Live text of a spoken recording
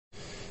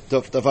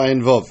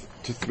Tafayin Vov,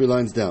 2-3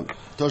 lines down.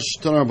 Tosh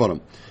Tanar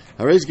bottom.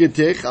 Harez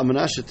Gitech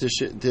Amanasha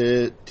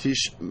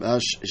Tish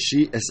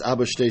She Es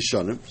Abba Shtei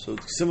Shonim. So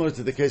similar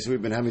to the case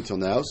we've been having till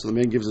now. So the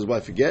man gives his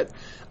wife a get.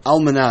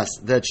 Almanas,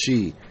 that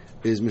she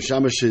is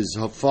Mishamash's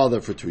her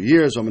father for 2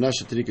 years.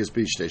 Amanasha Tirik Es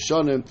Bi Shtei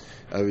Shonim.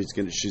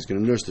 She's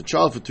going to nurse the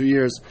child for 2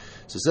 years.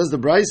 So says the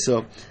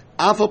Brisa,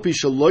 Afal Pi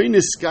Shaloi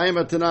Niskayim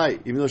Atanai.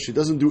 Even though she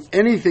doesn't do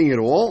anything at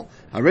all,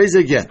 Harez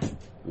a get.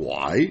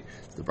 Why?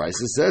 The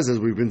Brisa says, as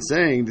we've been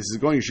saying, this is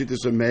going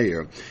Shittas of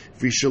Meir.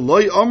 She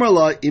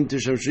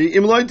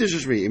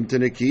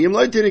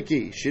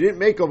didn't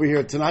make over here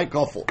a Tanai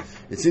Kofel.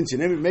 And since she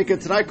didn't make a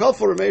Tanai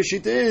Kofel, Meir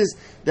Shita is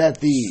that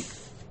the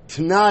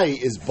Tanai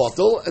is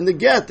bottle and the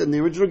get, and the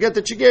original get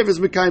that she gave is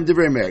Mekayim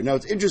Divrei Meir. Now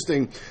it's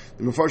interesting,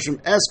 the Mefarshim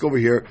ask over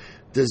here,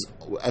 there's,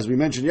 as we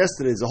mentioned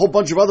yesterday, there's a whole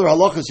bunch of other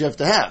halachas you have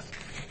to have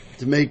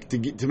to make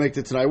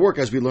the Tanai work,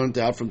 as we learned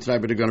out from Tanai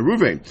B'Dagan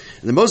Ruvain.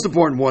 And the most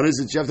important one is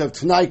that you have to have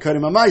Tanai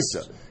Karim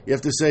Amaisa. You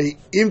have to say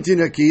Im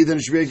Tinaki, then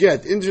it should be a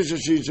get. Im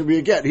Tinaki should be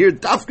a get. Here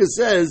Dafka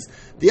says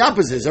the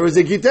opposite. There is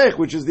a Gitech,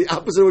 which is the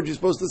opposite of what you're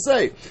supposed to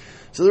say.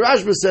 So the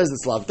Rashba says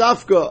it's Lav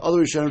Dafka.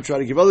 Other Rishonim try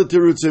to give other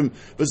terutzim,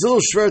 but it's a little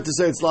shver to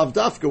say it's Lav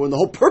Dafka when the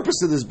whole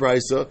purpose of this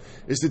brisa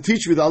is to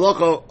teach you the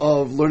halacha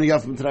of learning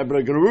out from Tanai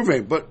B'Dagan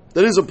Ruvain. But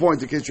that is a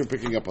point in case you're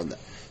picking up on that.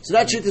 So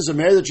that shit is a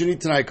mare that you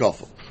need Tanai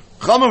Kofel.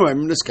 Chum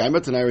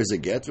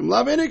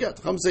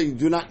say you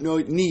do not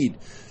need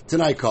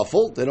Tanai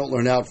Kofel. They don't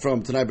learn out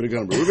from Tanai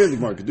B'Dagan Reuven. The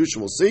Gemara Kedusha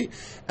will see,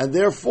 and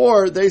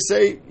therefore they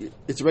say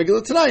it's a regular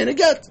Tanai and a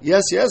get.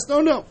 Yes,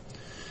 no.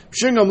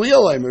 Shin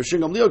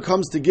Gamliel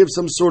comes to give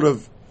some sort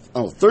of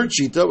third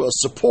shita, a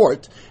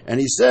support, and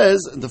he says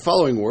the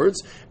following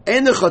words: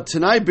 Einecha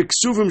Tanai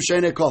B'Ksuvim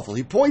Sheinei Kofel.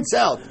 He points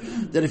out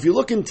that if you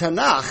look in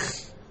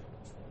Tanakh,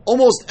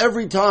 almost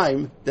every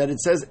time that it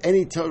says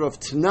any type of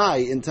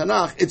Tanai in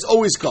Tanakh, it's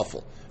always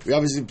kafel. We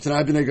obviously,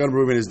 Tanai B'nai Gad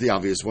Reuven is the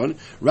obvious one.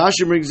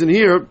 Rashi brings in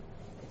here,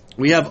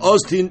 we have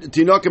Oz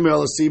Tinokim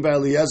El-Asi by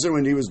Eliezer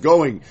when he was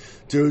going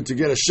to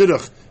get a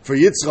shidduch for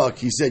Yitzchak.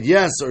 He said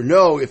yes or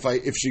no, if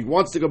she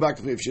wants to go back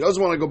with me, if she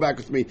doesn't want to go back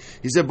with me.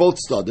 He said both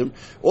stadim.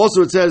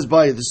 Also it says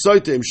by the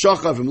Soitim,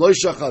 Shachav, Im Loi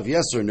Shachav,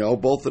 yes or no,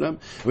 both of them.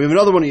 We have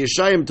another one,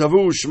 Yeshayim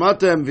Tavu,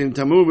 Shmatem, Vim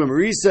Tamu, Vim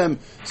Marisem.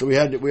 So we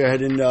had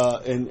in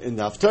the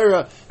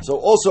Haftarah. So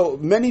also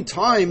many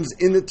times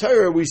in the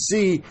Torah we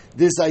see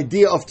this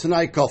idea of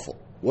Tanai Kafel.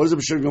 What is the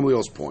B'Shir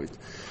Gamliel's point?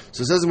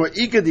 So it says more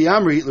Ika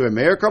Diamri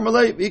Remeir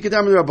Karmalei, Ika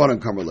Diamri Rabbanan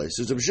Karmalei.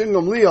 So it's B'Shir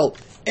Gamliel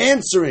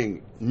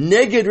answering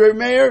Neged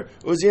Remeir,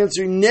 or was he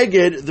answering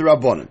Neged the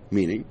Rabbanan?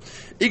 Meaning,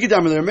 Ika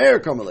Diamri Remeir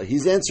Karmalei.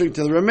 He's answering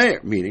to the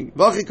Remeir, meaning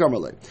Vachi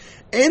Karmalei.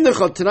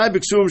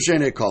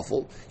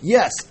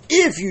 Yes,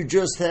 if you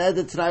just had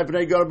the Tanai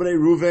B'nai Gad B'nai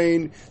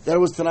Ruvain, that it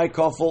was Tanai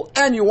Kafel,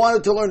 and you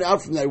wanted to learn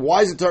out from that,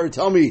 why is the Torah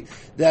tell me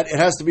that it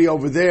has to be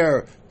over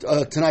there,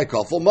 Tanai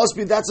Kafel? Must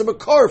be that's a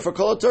makar for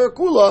Kol HaTorah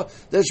Kula,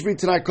 that should be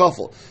Tanai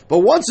Kafel. But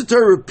once the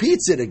Torah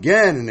repeats it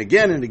again and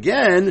again and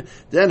again,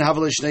 then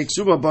Havalei Shnei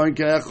Ksuma B'Oin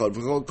Ke'echad,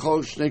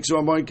 V'Kol Shnei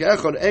Ksuma B'Oin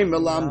Ke'echad, Ein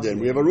Melamdin.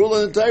 We have a rule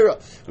in the Torah,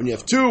 when you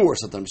have two, or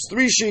sometimes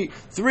three,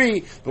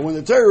 but when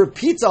the Torah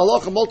repeats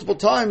halacha multiple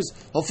times,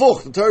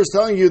 hafuch, the Torah is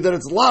telling you that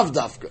it's lav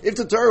dafka. If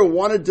the Torah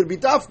wanted to be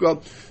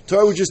dafka,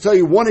 Torah would just tell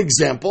you one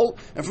example,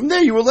 and from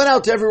there you will let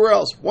out to everywhere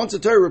else. Once the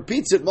Torah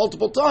repeats it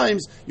multiple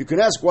times, you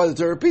can ask why the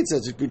Torah repeats it.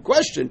 It's a good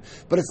question,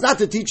 but it's not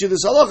to teach you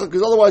this halacha,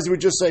 because otherwise it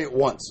would just say it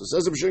once. So it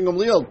says B'Shir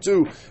Gamliel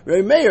to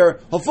Rei Meir,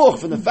 hafuch,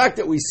 from the fact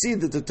that we see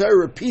that the Torah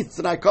repeats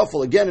Tanai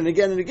Kafel again and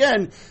again and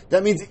again,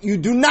 that means you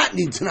do not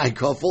need Tanai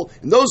Kafel.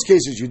 In those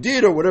cases you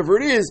did, or whatever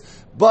it is,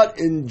 but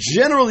in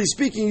generally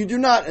speaking, you do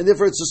not, and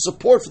therefore it's a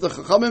support for the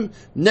Chachamim,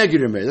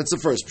 Neged Meir. That's the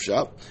first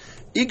pshat.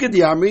 Ika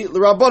diamri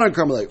l'Rabbanan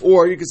Karmelei,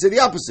 or you can say the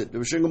opposite. The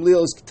B'Shir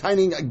Gamliel is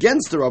tying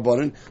against the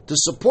Rabbanan to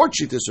support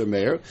Shittas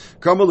Meir.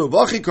 Karmelu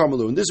v'achi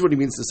Karmelu, and this is what he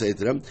means to say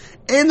to them.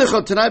 Ein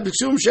lecha Tanai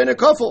b'ksum she'ena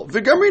kafel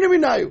v'gamrina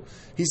minayu.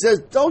 He says,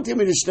 don't give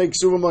me the shnei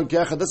ksuvim on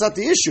kechad. That's not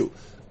the issue.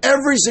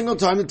 Every single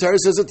time the Torah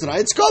says it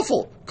tonight, it's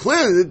kafel.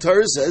 Clearly, the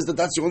Torah says that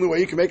that's the only way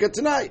you can make it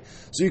tonight.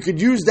 So you could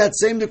use that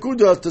same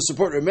nekuda to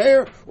support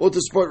Meir or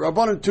to support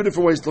Rabbanan. Two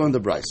different ways to learn the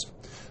brayso.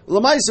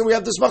 L'maisa, we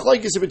have this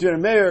machlokes between a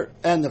Meir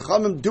and the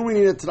Chamim. Do we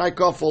need a tonight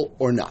kafel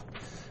or not?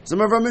 So,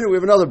 over a minute, we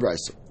have another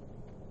brayso.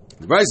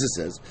 The brayso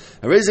says,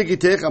 so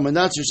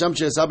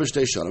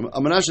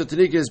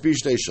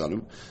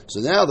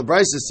now the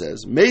brayso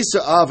says,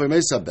 Mesa Av and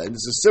Mesa Ben.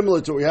 This is similar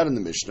to what we had in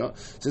the Mishnah,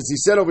 since he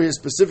said over here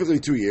specifically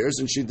 2 years,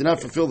 and she did not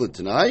fulfill the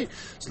Tanai.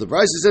 So the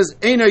brayso says,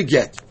 Einai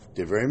get,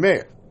 Divrei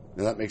Meir.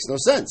 Now that makes no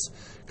sense.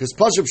 Because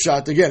Pashup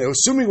Shat, again,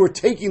 assuming we're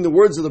taking the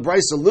words of the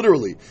Brisa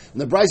literally, and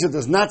the Brisa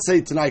does not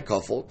say Tanai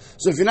Kafel,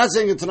 so if you're not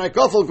saying a Tanai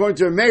Kafel, according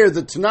to a Meir,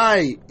 the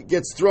Tanai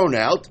gets thrown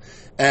out,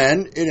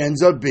 and it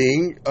ends up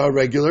being a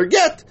regular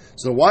get.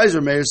 So why does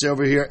Meir say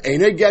over here,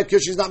 ain't a get,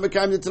 because she's not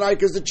Mekayim the Tanai,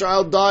 because the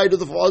child died, or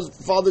the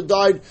father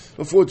died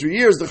before 3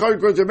 years? The Chachamim,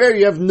 according to Meir,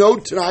 you have no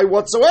Tanai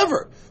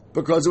whatsoever.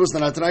 because it was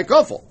not Tanai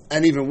Kafel.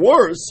 And even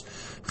worse,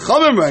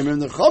 Chamim Raimim,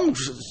 the Chum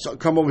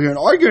come over here and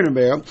argue in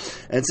Meir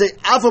and say,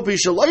 Afal Pi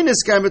Shaloi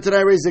Niskayim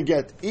B'Tanai raise the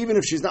get. Even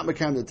if she's not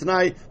Mekayim the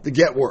Tanai, the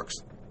get works.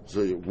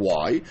 So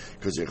why?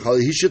 Because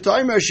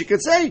she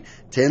could say,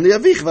 "Ten li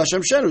avich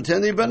v'Hashem shenu,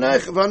 ten li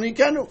banech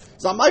v'anikenu."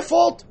 It's not my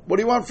fault. What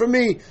do you want from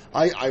me?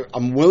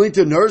 I'm willing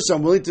to nurse.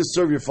 I'm willing to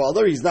serve your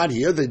father. He's not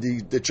here.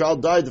 The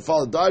child died. The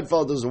father died. The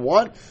father doesn't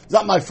want. It's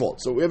not my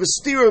fault. So we have a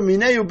stira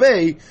minei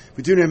ubei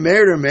between a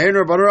mayor and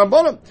Rabbanan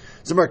Rabbanan.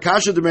 So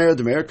kasha the mayor,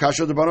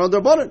 kasha the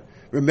Rabbanan.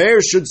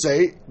 Rameir should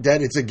say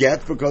that it's a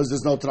get because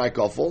there's no Tanai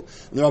Kafel.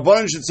 And the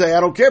Rabbanan should say, I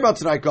don't care about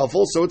Tanai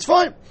Kafel, so it's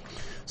fine.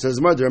 Says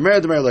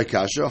Rameir like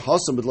Kasha,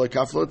 Hasam with like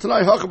Kafel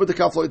Tanai, Hacham with the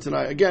Kafel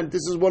Tanai. Again,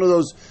 this is one of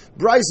those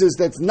brises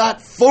that's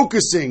not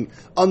focusing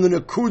on the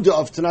Nakuda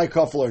of Tanai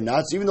Kafel or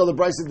not. So even though the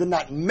brisa did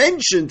not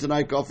mention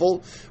Tanai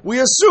Kafel, we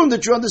assume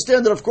that you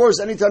understand that, of course,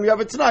 anytime you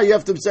have a Tanai, you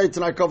have to say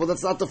Tanai Kafel.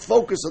 That's not the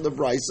focus of the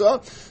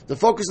brisa. The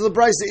focus of the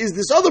brisa is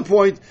this other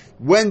point,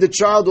 when the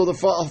child or the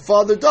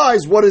father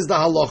dies, what is the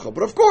halacha?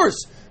 But of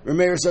course,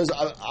 Rameir says,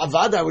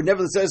 Avada, I would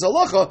never say it's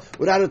halacha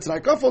without a Tanai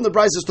Kafel, and the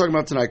brisa is talking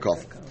about Tanai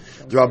Kafel.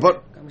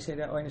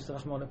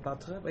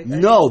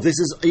 No, this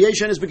is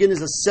Yesh and Begin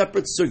is a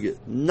separate sugya,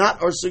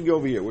 not our sugya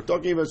over here. We're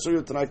talking about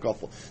sugya Tanai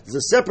Kafel. There's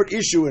a separate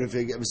issue, and if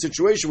you have a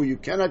situation where you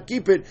cannot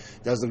keep it,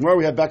 that's the Gemara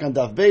we have back on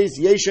Daf Beis.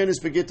 Yesh and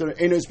Begin or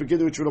Ein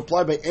Begin, which would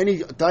apply by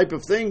any type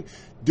of thing.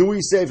 Do we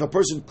say if a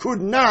person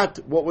could not,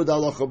 what would the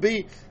halacha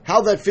be?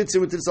 How that fits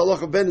in with this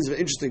halacha ben is an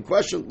interesting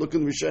question. Look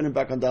in the Rishonim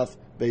back on Daf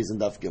Beis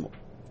and Daf Gimel.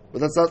 But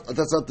that's not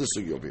the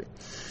sugya over here.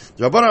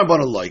 And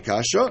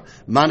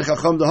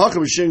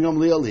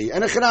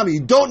you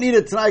don't need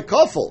a Tanai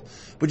Kafel,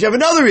 but you have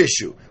another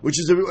issue, which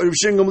is what Rav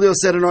Shimon Gamliel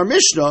said in our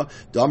Mishnah.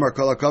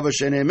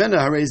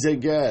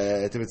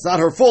 If it's not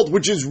her fault,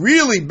 which is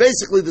really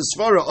basically the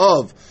svara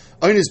of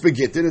Einis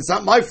Begitin, it's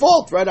not my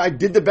fault, right? I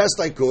did the best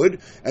I could,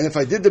 and if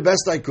I did the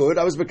best I could,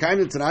 I was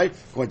Mekayim tonight.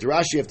 According to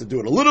Rashi, you have to do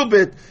it a little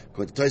bit.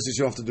 According to Tosfos, you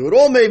don't have to do it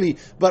all, maybe.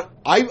 But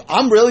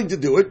I'm willing to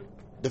do it.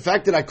 The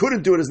fact that I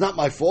couldn't do it is not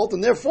my fault,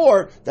 and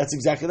therefore, that's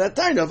exactly that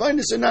time of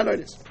Einis and not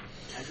Einis.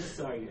 I'm just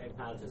sorry, I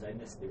apologize, I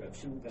missed the Rav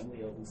Shimon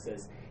Gamliel who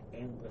says,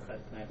 what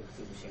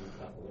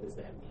does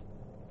that mean?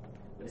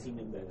 What does he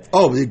mean by that?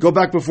 Oh, go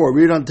back before,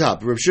 read on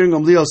top. Rav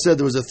Shimon Gamliel said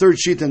there was a third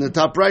sheet in the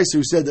top right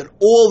who said that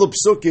all the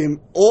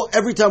psukim,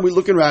 every time we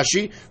look in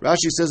Rashi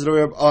says it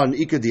on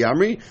Ika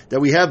Diamri,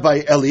 that we have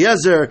by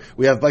Eliezer,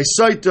 we have by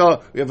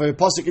Saita, we have by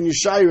Pasuk in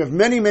Yeshaya, we have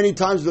many, many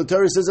times where the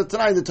Torah says that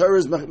tonight, the Torah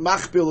is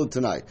machpil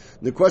tonight.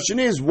 The question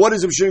is, what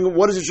does Rav Shimon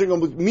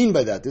mean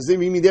by that? Does it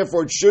mean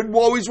therefore it should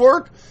always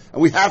work,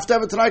 and we have to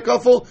have a Tanai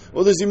Kafel,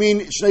 or does he mean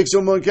Shnei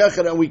Ksum Mon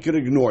Kechet, and we could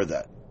ignore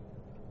that?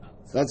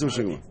 That's what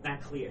Shimon. It's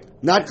not clear.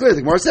 Not clear.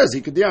 The Gemara says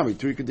he could diami,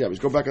 two could diami.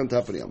 Go back on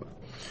top of the Yama.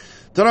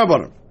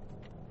 Tanarbanim.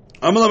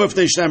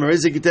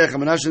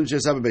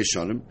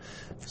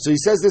 So he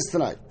says this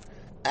tonight.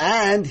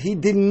 And he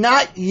did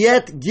not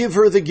yet give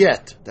her the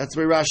get. That's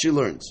where Rashi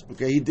learns.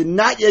 Okay, he did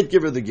not yet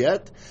give her the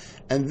get.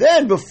 And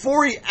then,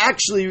 before he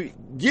actually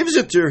gives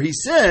it to her, he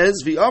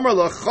says, "V'amar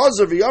la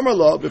chazer v'amar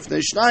la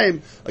b'fnei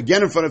shnayim,"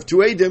 again in front of two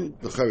edim,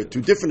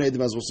 two different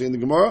edim, as we'll see in the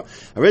Gemara.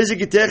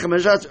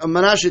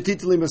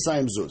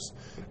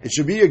 It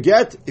should be a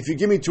get if you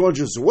give me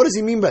 200 zuz. What does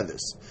he mean by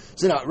this?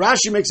 So now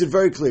Rashi makes it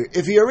very clear.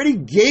 If he already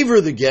gave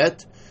her the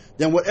get,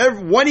 then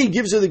when he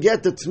gives her the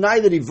get, the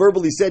Tanai that he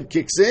verbally said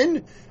kicks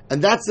in, and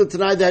that's the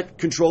Tanai that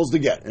controls the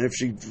get. And if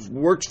she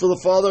works for the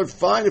father,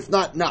 fine. If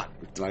not, not.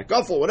 Tanai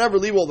Kafel, whatever,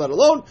 leave all that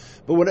alone.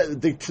 But when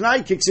the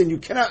Tanai kicks in, you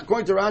cannot,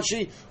 according to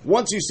Rashi,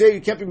 once you say,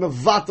 you can't be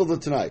mevatel the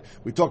Tanai.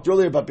 We talked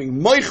earlier about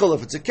being meichel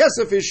if it's a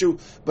kesef issue,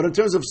 but in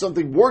terms of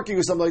something working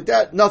or something like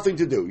that, nothing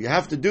to do. You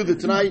have to do the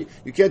Tanai,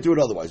 you can't do it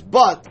otherwise.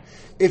 But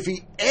if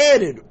he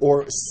added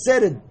or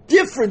said a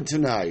different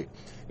Tanai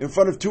in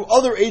front of two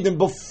other Eidim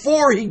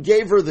before he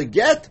gave her the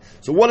get,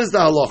 so what is the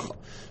halacha?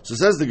 So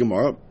says the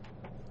Gemara,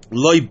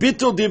 Loi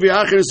bitul divrei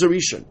acher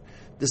sarishan.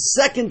 The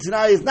second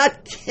Tanai is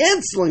not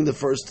canceling the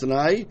first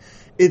Tanai,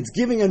 it's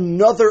giving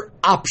another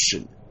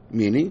option.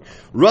 Meaning,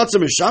 which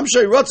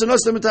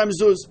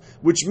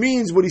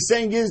means what he's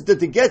saying is that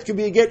the get could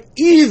be a get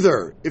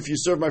either if you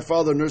serve my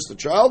father and nurse the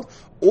child,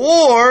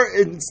 or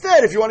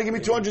instead, if you want to give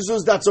me 200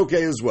 zuz, that's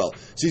okay as well.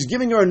 So he's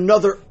giving her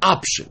another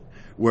option.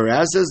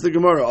 Whereas, says the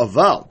Gemara,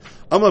 Aval,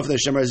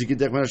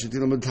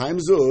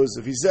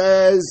 if he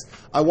says,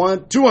 I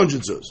want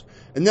 200 zuz,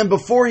 and then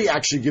before he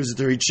actually gives it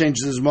to her, he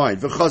changes his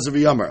mind. Now he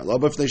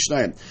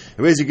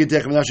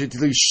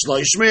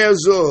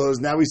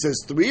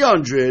says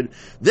 300.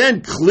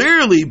 Then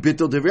clearly,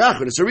 bitul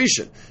devriyachid, it's a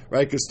rishon,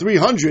 right? Because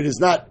 300 is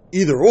not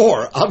either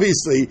or.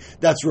 Obviously,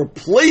 that's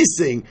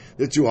replacing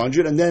the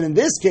 200. And then in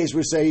this case,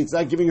 we're saying it's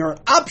not giving her an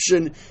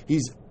option.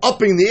 He's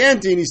upping the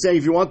ante, and he's saying,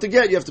 if you want to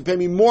get, you have to pay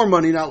me more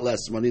money, not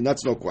less money. And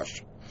that's no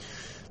question.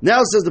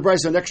 Now it says the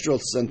Bryce, an extra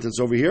sentence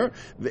over here.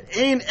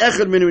 In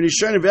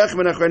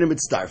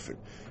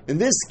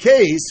this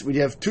case, when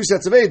you have two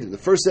sets of Eidim, the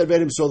first set of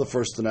Eidim saw the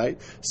first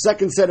tonight,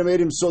 second set of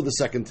Eidim saw the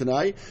second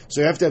tonight, so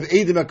you have to have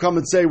Eidim that come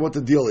and say what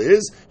the deal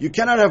is. You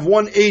cannot have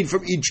one Eid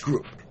from each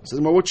group. So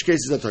which case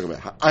is that talking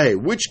about?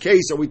 Which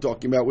case are we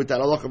talking about with that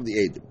halacha of the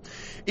Eidim?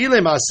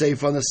 Ilem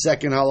HaSeif on the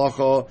second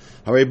halacha,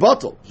 Harei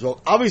Batal. So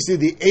obviously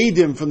the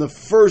Eidim from the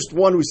first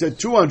one we said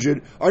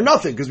 200 are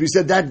nothing, because we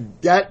said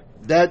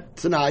that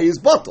Tanai is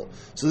Batal.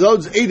 So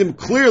those Eidim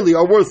clearly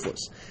are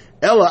worthless.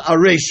 Ella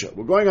Aresha.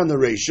 We're going on the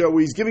Resha,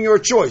 where he's giving her a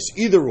choice,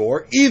 either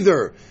or.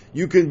 Either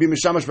you can be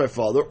Mishamash by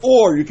father,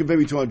 or you can pay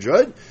me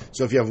 200.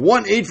 So if you have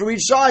one aid from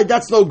each side,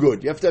 that's no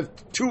good. You have to have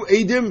two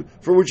aidim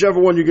for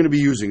whichever one you're going to be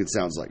using, it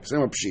sounds like.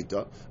 Same with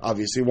Pshita.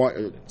 Obviously,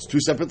 it's two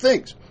separate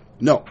things.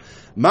 No.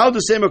 You might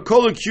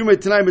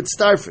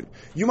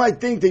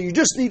think that you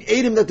just need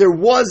aidim that there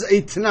was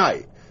a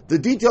Tanai. The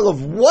detail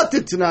of what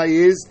the Tanai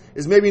is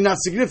maybe not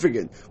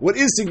significant. What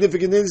is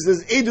significant is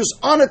there's Eidus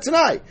on a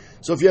Tanai.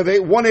 So if you have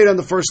one aid on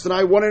the first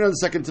Tanai, one aid on the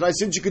second Tanai,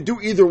 since you could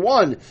do either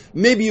one,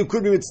 maybe you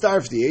could be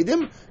mitzvah for the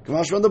Eidim.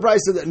 Kamash on the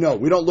Bryce said that no,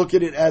 we don't look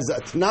at it as a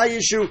Tanai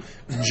issue.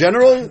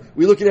 Generally,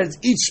 we look at it as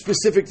each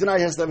specific Tanai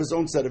has to have its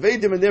own set of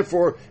Eidim, and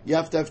therefore you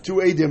have to have two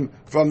Eidim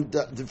from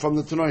the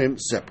Tanaim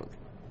separately.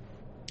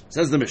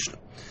 Says the Mishnah.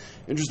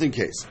 Interesting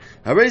case.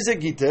 He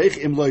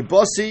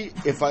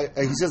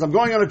says, I'm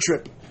going on a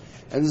trip.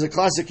 And there's a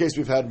classic case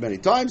we've had many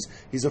times.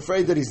 He's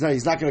afraid that he's not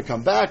going to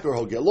come back, or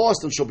he'll get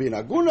lost, and she'll be in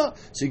Aguna.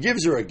 So he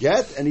gives her a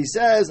get, and he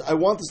says, I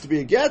want this to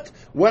be a get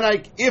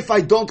if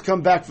I don't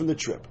come back from the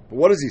trip. But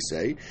what does he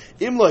say?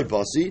 Im loy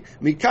basi,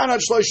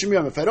 mikanat shloishim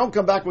yom. If I don't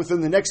come back within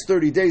the next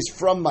 30 days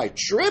from my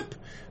trip,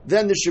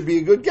 then this should be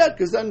a good get,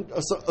 because then,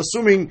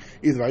 assuming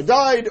either I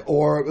died,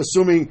 or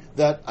assuming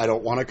that I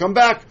don't want to come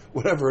back,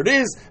 whatever it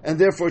is, and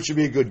therefore it should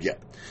be a good get.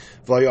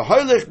 Now,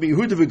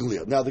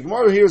 the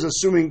Gemara here is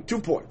assuming 2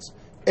 points.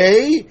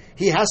 A,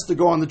 he has to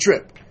go on the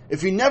trip.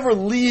 If he never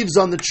leaves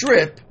on the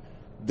trip,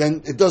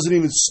 then it doesn't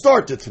even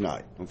start to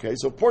tonight. Okay,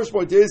 so first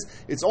point is,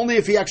 it's only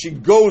if he actually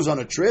goes on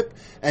a trip,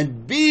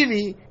 and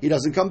B, he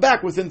doesn't come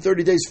back within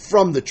 30 days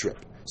from the trip.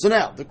 So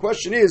now, the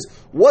question is,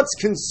 what's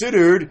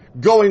considered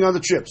going on the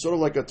trip? Sort of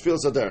like a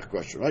Tfilas Haderech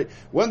question, right?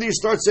 When do you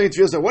start saying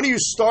Tfilas Haderech? When are you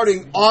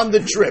starting on the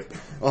trip?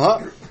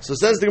 So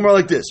says the Gemara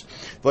like this.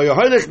 He's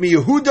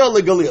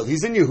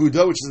in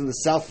Yehuda, which is in the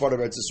south part of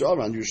Eretz Yisrael,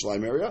 around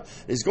Yerushalayim area.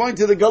 He's going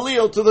to the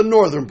Galil, to the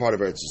northern part of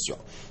Eretz Yisrael.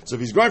 So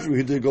if he's going from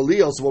Yehuda to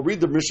Galil, so we'll read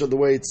the Mishnah the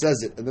way it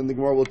says it, and then the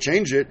Gemara will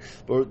change it.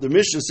 But the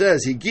Mishnah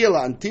says,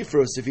 Higila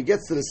Antifros, if he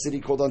gets to the city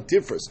called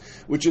Antifros,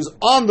 which is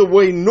on the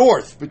way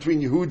north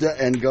between Yehuda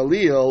and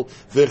Galil,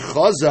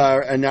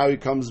 V'chazar, and now he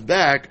comes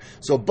back,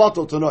 so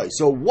Batal Tanoi.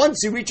 So once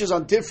he reaches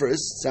Antifros,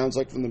 sounds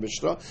like from the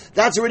Mishnah,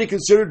 that's already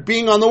considered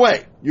being on the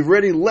way. You've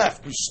already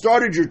left. You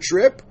started your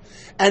trip,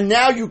 and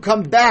now you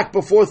come back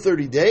before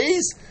 30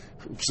 days.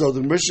 So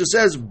the Mishnah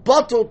says,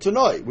 Batal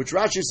Tanoi, which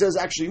Rashi says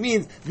actually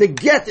means the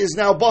get is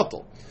now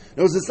Batal. In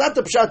other words, it's not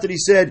the pshat that he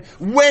said,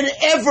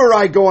 whenever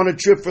I go on a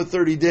trip for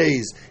 30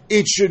 days,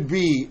 it should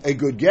be a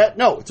good get.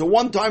 No, it's a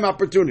one-time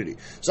opportunity.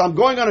 So I'm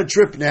going on a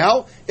trip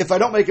now. If I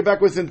don't make it back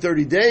within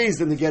 30 days,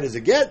 then the get is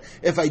a get.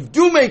 If I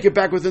do make it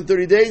back within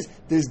 30 days,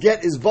 this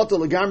get is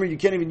batal legamri. You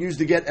can't even use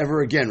the get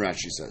ever again,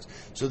 Rashi says.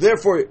 So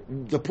therefore,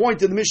 the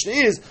point of the Mishnah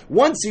is,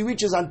 once he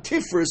reaches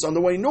Antifris on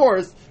the way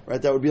north, right,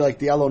 that would be like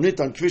the Alonit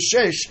on Kvish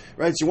Shesh,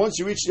 right? So once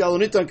you reach the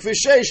Alonit on Kvish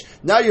Shesh,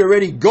 now you're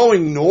already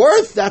going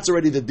north. That's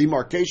already the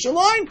demarcation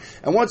line.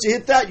 And once you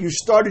hit that, you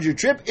started your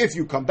trip. If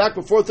you come back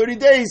before 30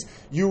 days,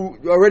 you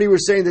already were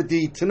saying that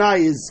the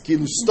Tanai is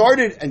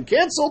started and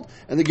canceled,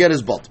 and the get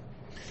is bought.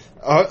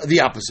 The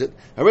opposite.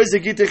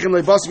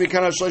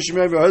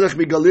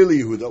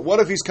 What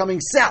if he's coming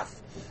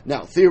south?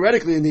 Now,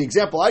 theoretically, in the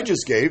example I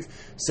just gave,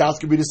 south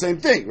could be the same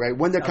thing, right?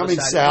 When they're coming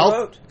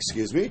south,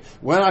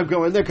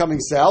 when they're coming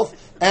south,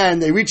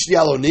 and they reach the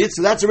Alonit,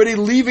 so that's already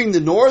leaving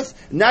the north,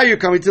 now you're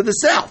coming to the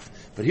south.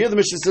 But here the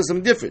Mishnah says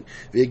something different.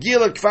 You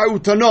get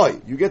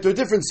to a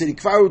different city,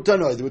 Kfar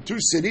Utanoi. There were two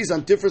cities,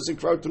 Antifris and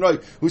Kfar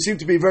Utanoi, who seem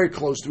to be very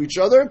close to each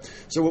other.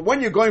 So when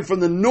you're going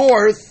from the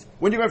north,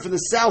 when you're going from the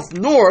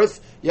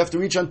south-north, you have to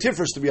reach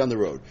Antifris to be on the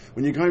road.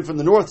 When you're going from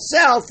the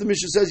north-south, the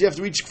Mishnah says you have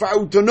to reach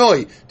Kfar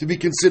Utanoi to be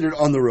considered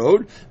on the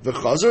road.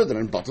 V'chazar,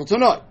 then Batal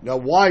Tanoi. Now,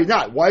 why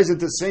not? Why isn't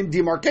the same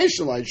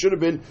demarcation line? It should have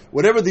been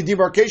whatever the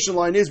demarcation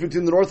line is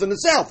between the north and the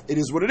south. It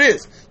is what it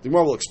is. The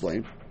Gemara will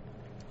explain.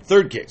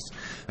 Third case.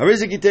 What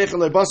if he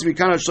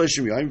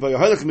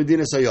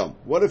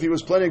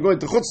was planning on going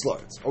to Chutz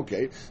La'aretz?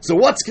 Okay, so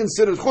what's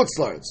considered Chutz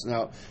La'aretz?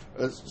 Now,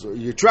 so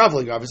you're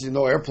traveling, obviously,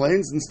 no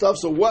airplanes and stuff,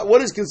 so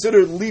what is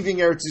considered leaving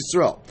Eretz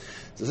Yisrael?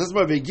 So this is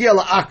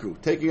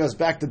taking us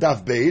back to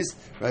Daf Beis.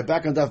 Right,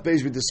 back on Daf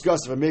Beis we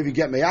discussed if I maybe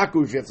get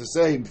Me'aku, if you have to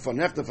say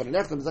Fanefta,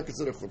 is that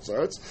considered Chutz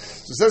La'aretz?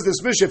 So it says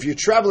this Mishnah, if you're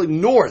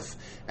traveling north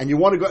and you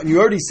want to go, and you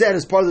already said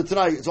as part of the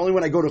Tanai, it's only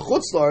when I go to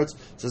Chutz La'aretz,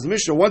 says the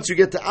Mishnah, once you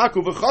get to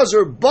Aku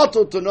v'Chazar,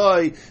 Batal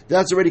Tanai,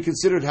 that's already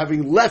considered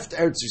having left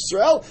Eretz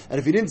Yisrael, and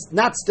if he did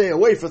not stay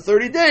away for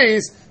 30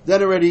 days,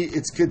 then already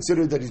it's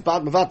considered that he's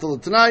Bat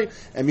Mavatal Tanai,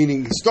 and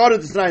meaning he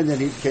started the Tanai and then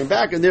he came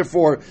back, and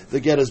therefore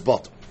the get is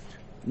Batal.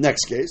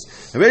 Next case.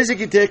 It's a very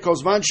strange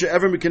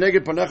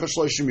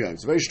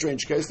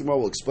case. The Gemara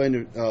will explain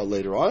it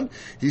later on.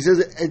 He says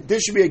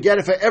this should be a get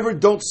if I ever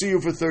don't see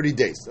you for 30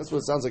 days. That's what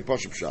it sounds like.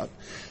 Pashup shot.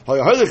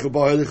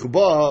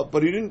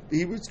 But he didn't.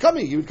 He was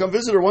coming. He would come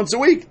visit her once a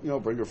week.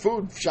 Bring her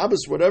food,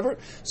 Shabbos, whatever.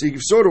 So he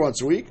saw her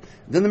once a week.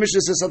 Then the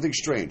Mishnah says something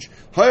strange.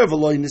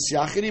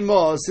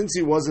 Since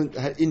he wasn't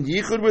in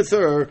yichud with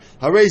her,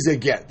 haray's a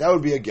get. That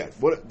would be a get.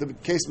 The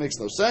case makes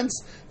no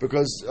sense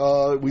because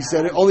we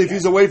said it only if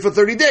he's away for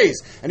 30 days.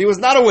 And he was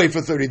not away for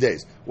 30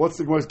 days. What's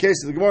the Gemara's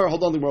case of the Gemara?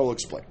 Hold on, the Gemara will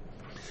explain.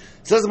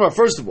 It says the Gemara,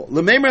 first of all,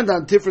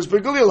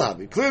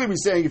 clearly we're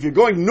saying if you're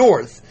going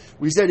north,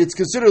 we said it's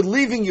considered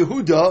leaving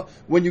Yehuda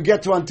when you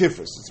get to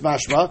Antifris. It's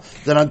mashma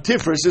that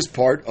Antifris is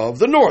part of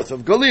the north,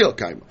 of Galil.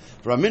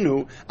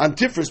 Raminu,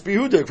 Antifris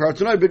Behuda,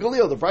 Kvartunai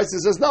Begalil. The price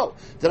says no,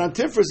 that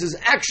Antifris is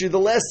actually the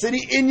last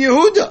city in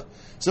Yehuda.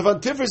 So if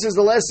Antifris is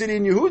the last city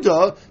in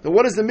Yehuda, then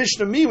what does the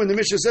Mishnah mean when the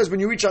Mishnah says when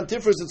you reach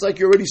Antifris, it's like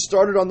you already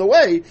started on the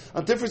way?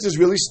 Antifris is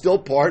really still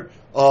part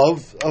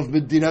of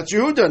Medinat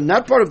Yehuda,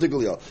 not part of the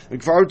Galil.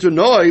 And Kfar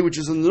Tunoi, which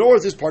is in the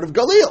north, is part of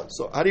Galil.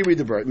 So how do you read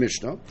the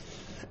Mishnah?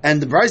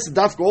 And the Bryce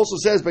Dafka also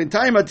says, by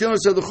time Atilna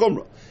said the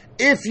Chumrah.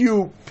 If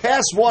you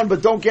pass one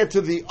but don't get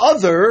to the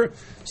other,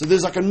 so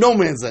there's like a no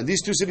man's land.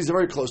 These two cities are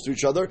very close to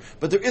each other,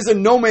 but there is a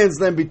no man's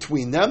land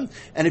between them.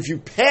 And if you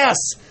pass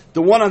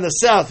the one on the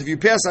south, if you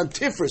pass on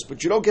Tifris,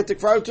 but you don't get to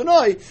Kfar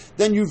Tanoi,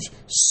 then you've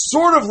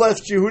sort of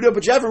left Yehuda,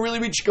 but you haven't really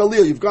reached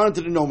Galil. You've gone into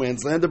the no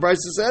man's land, the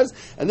Brisa says,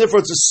 and therefore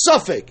it's a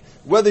suffix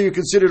whether you're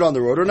considered on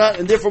the road or not,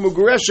 and therefore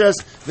Mugureshes,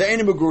 the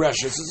Aini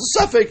Mugureshes. It's a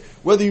suffix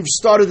whether you've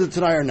started the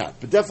Tanai or not.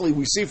 But definitely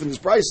we see from this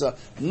Brisa,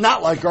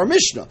 not like our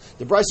Mishnah.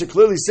 The Brisa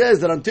clearly says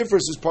that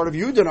Antifris is part of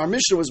Yehuda, and our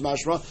Mishnah was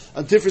mashma.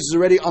 Antifris is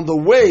already on the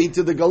way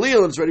to the Galil,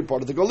 and it's already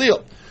part of the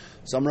Galil.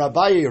 So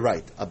Abaye, you're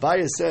right.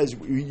 Abaye says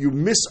you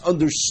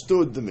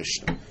misunderstood the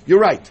Mishnah. You're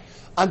right.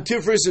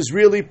 Antifris is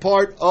really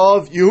part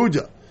of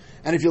Yehuda.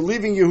 And if you're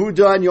leaving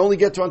Yehuda and you only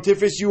get to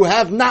Antifris, you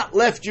have not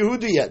left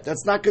Yehuda yet.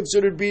 That's not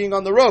considered being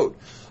on the road.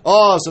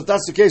 Oh, so if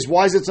that's the case,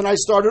 why is it Tanai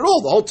start at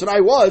all? The whole Tanai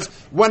was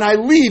when I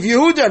leave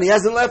Yehuda, and he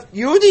hasn't left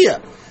Yehuda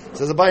yet.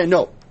 Says Abaye,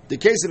 no. The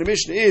case of the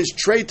Mishnah is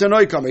Trey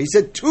Tanoi Kamer. He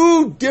said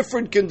two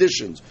different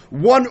conditions,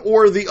 one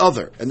or the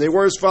other, and they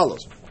were as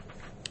follows.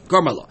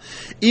 Karmala.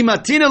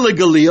 Imatina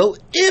legalil,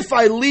 if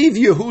I leave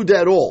Yehuda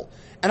at all,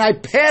 and I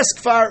pass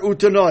Kfar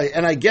Utanoi,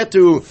 and I get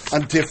to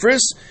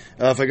Antifris,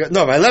 if I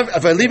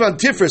leave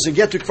Antifris and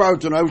get to Kfar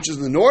Utanoi, which is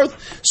in the north,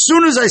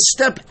 soon as I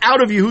step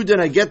out of Yehuda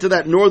and I get to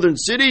that northern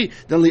city,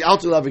 then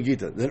Li'altu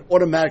Lavagita, then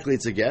automatically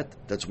it's a get.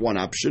 That's one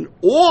option.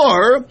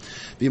 Or,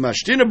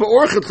 V'mashtina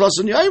be'orchet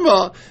klasan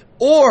yaima,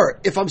 or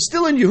if I'm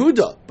still in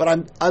Yehuda, but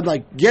I'm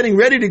like getting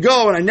ready to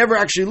go and I never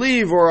actually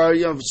leave, or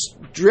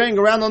straying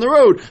around on the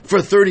road for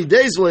 30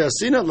 days, so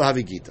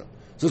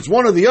it's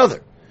one or the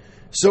other.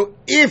 So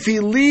if he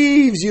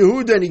leaves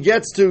Yehuda and he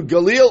gets to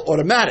Galil,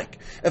 automatic.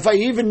 If I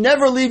even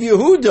never leave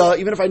Yehuda,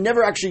 even if I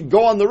never actually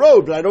go on the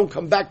road, but I don't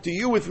come back to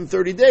you within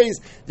 30 days,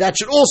 that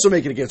should also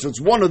make it again. So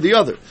it's one or the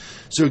other.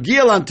 So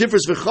Giel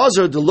Antifris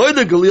v'chazer deloy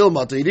the Galil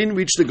mata. He didn't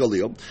reach the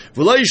Galil.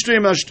 V'lo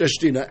yishtreim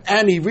ashtina,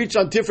 and he reached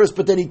Antifris,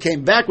 but then he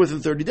came back within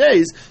 30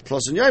 days.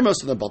 Plus in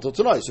Yaimas and then Batal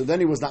Tanai. So then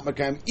he was not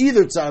Makayim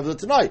either side of the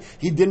Tanai.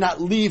 He did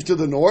not leave to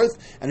the north,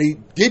 and he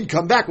did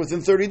come back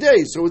within 30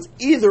 days. So it's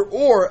either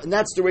or, and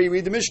that's the way you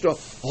read the Mishnah. A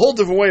whole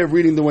different way of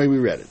reading the way we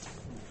read it.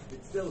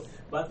 It's still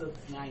Batal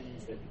Tanai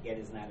means that the get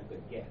is not a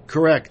good get.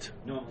 Correct.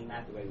 Normally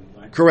not the way we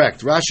learn.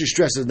 Correct. Rashi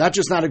stresses not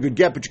just not a good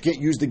get, but you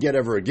can't use the get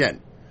ever again.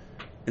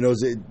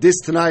 This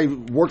Tanai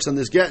works on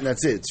this get, and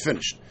that's it. It's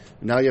finished.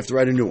 And now you have to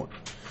write a new one.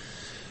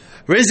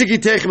 Then we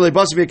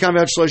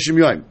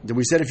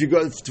said if you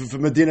go to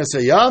Medina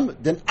Sayyam,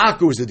 then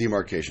Aku is the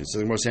demarcation.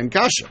 So we're saying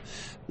Kasha.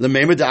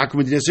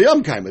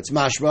 It's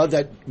mashma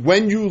that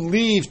when you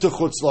leave to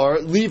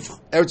Chutzlar, leave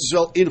Eretz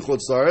Yisrael in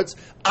Chutzlaretz,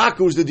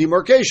 Aku is the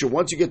demarcation.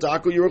 Once you get to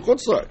Aku, you're in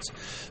Chutzlaretz.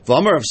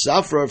 V'amar of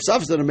Safra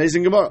is an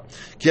amazing Gemara.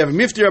 There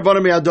was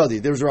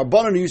a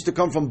Rabbanan who used to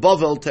come from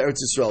Bavel to Eretz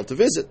Yisrael to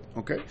visit.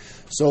 Okay,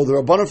 so the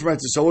Rabbanan from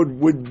Eretz Yisrael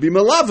would be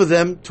malava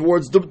them to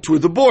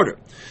the border.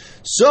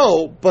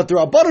 So, but the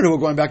Rabbanan who were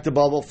going back to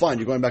Bavel, fine,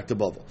 you're going back to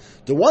Bavel.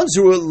 The ones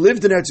who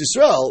lived in Eretz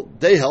Yisrael,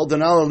 they held they're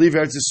not allowed to leave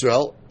Eretz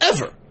Yisrael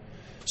ever.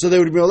 So they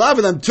would be allowed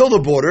them till the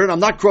border, and I'm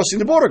not crossing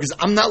the border because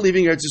I'm not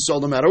leaving Eretz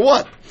Yisrael no matter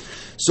what.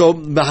 So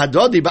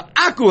Mahadadi, but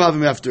Aku have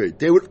him after it.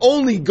 They would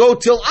only go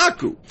till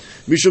Aku.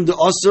 Mishum de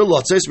Aser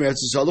Lotzeis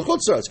Eretz Yisrael the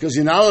Chutzlaretz, because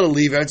you're not allowed to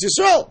leave Eretz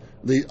Yisrael.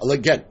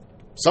 Again,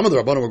 some of the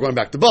Rabbanim were going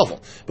back to Bavel,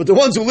 but the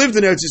ones who lived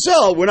in Eretz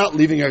Yisrael were not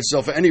leaving Eretz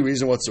Yisrael for any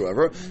reason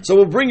whatsoever. So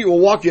we'll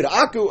walk you to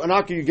Aku, and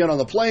Aku you get on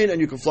the plane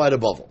and you can fly to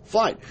Bavel.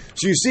 Fine.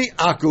 So you see,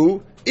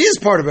 Aku is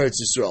part of Eretz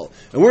Yisrael,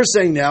 and we're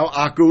saying now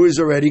Aku is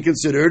already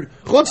considered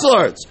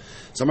Chutzlaretz.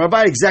 So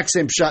Rabbi, exact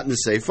same shot in the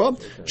Seifa.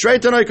 Shrei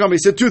Tanoi Kam, he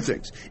said two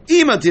things.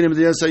 If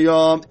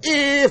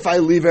I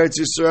leave Eretz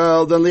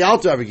Yisrael, then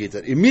li'alto have a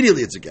gita.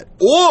 Immediately it's a get.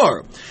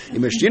 Or,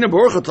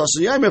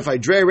 if I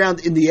dray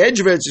around in the edge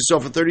of Eretz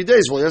Yisrael for 30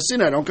 days, well,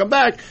 Yasin, I don't come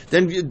back,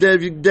 then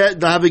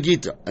they'll have a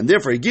gita. And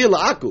therefore,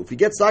 if he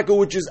gets to Aku,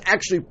 which is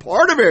actually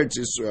part of Eretz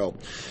Yisrael,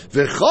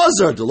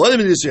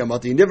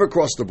 he never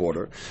crossed the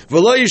border,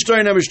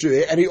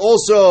 and he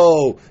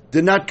also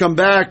did not come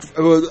back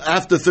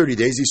after 30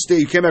 days.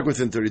 He came back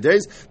within 30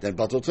 days. Then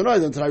Batal Tanai,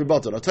 then Tanai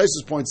Batal. Now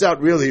Taisus points out,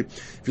 really,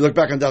 if you look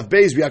back on Daf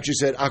Beis, we actually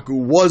said Aku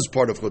was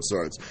part of Chutz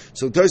La'aretz.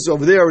 So Taisus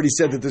over there already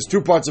said that there's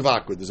two parts of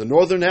Aku. There's a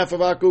northern half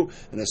of Aku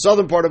and a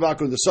southern part of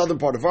Aku. And the southern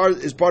part of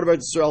is part of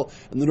Eretz Yisrael,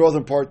 and the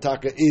northern part,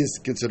 Taka, is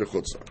considered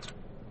Chutz La'aretz.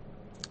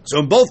 So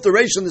in both the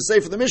Reish and the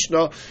Seif of the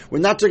Mishnah, we're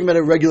not talking about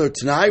a regular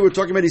Tanai. We're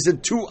talking about, he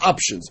said, two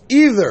options.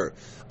 Either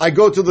I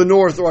go to the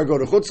north or I go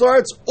to Chutz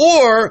La'aretz,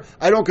 or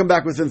I don't come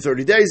back within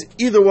 30 days.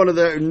 Either one of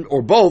them,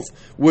 or both,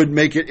 would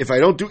make it. If I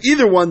don't do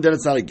either one, then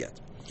it's not a get.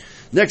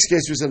 Next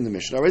case we said in the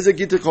Mishnah. We said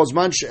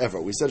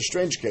a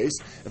strange case.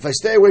 If I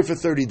stay away for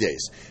 30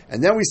 days,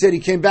 and then we said he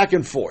came back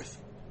and forth,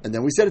 and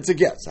then we said it's a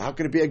get. So how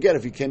could it be a get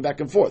if he came back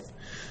and forth?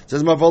 It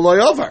says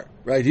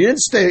right?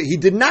 He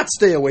did not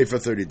stay away for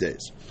 30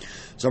 days.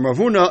 So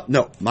Ravuna,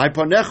 no, my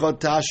panecha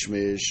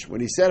tashmish.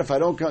 When he said, if I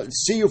don't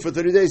see you for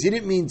 30 days, he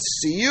didn't mean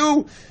see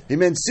you, he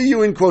meant see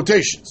you in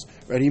quotations.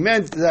 Right? He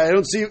meant that I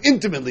don't see you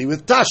intimately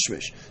with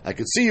tashmish. I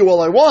could see you all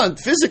I want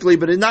physically,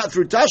 but not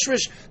through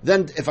tashmish.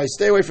 Then if I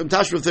stay away from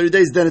tashmish for 30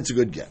 days, then it's a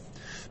good get.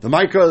 The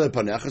Maikar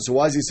panecha. So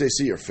why does he say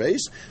see your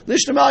face?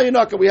 Lishtam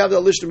alyanaka. We have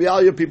that lishtam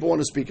alya. People want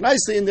to speak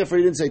nicely, and therefore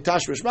he didn't say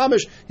tashmish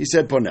mamish. He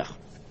said panecha.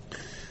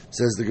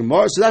 Says the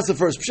Gemara. So that's the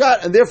first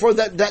pshat, and therefore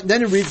that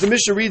then it reads. The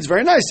Mishnah reads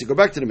very nicely. Go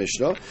back to the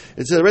Mishnah.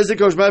 It says he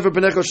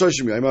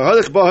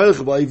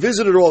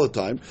visited all the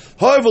time.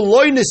 However,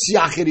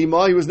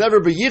 he was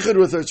never beyichud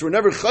with her, so we're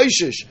never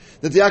chayshish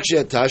that they actually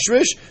had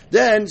tashmish.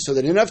 Then, so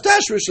they didn't have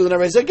tashmish, so then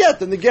everybody said get,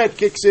 then the get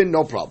kicks in,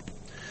 no problem.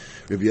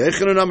 Rabbi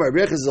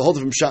Yechanan is the whole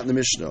different pshat in the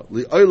Mishnah.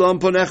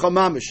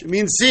 It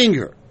means seeing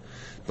her.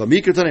 But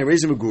mikatani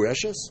raising a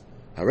gureshes.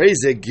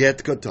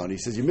 Get katani. He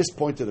says you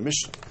mispointed the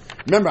Mishnah.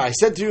 Remember, I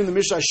said to you in the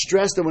Mishnah, I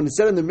stressed that when it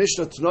said in the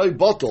Mishnah, Tanoi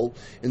Batal,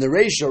 in the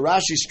Reisha,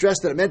 Rashi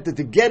stressed that it meant that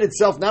the get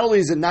itself, not only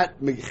is it not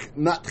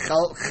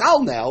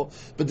chal now,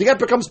 but the get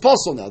becomes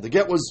pasul now. The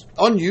get was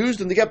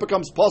unused, and the get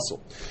becomes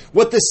pasul.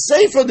 What the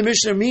Sefer of the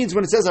Mishnah means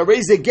when it says, I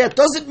raise a get,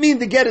 doesn't mean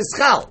the get is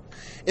chal.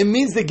 It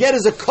means the get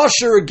is a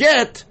kosher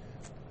get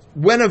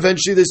when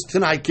eventually this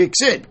Tanai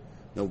kicks in.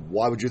 Now,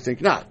 why would you think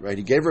not, right?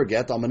 He gave her a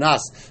get,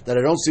 Amanas, that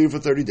I don't see you for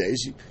 30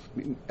 days.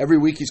 Every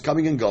week he's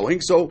coming and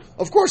going. So,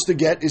 of course, the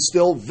get is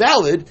still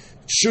valid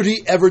should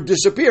he ever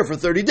disappear for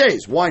 30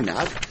 days. Why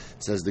not?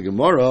 Says the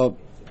Gemara.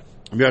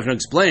 Rabbi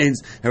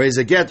explains, there is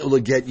a get,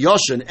 get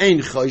yoshin, ein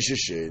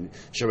chayshishin.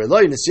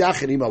 Shareloi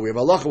nesyachin ima. We have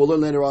halacha, we'll learn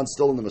later on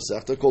still in the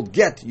Masechta, called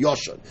get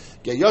yoshin.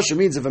 Get yoshin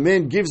means if a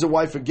man gives a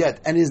wife a get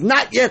and is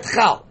not yet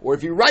chal, or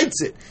if he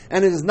writes it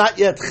and it is not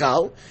yet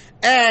chal,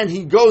 and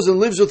he goes and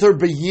lives with her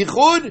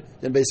beyichud,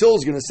 then Beis Hillel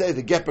is going to say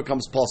the get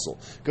becomes pasul.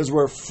 Because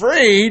we're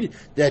afraid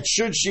that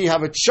should she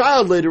have a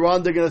child later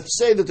on, they're going to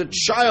say that the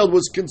child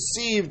was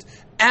conceived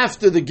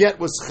after the get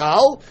was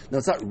chal. Now,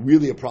 it's not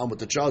really a problem with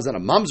the child, it's not a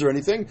mum's or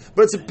anything,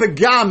 but it's a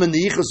pegam in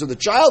the yichus of the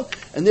child,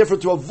 and therefore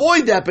to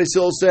avoid that, Beis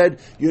Hillel said,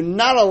 you're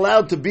not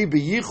allowed to be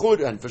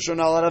beyichud, and for sure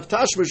not allowed to have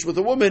tashmish with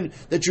a woman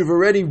that you've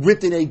already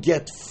written a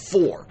get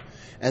for.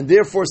 And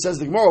therefore, says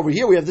the Gemara, over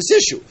here we have this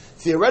issue.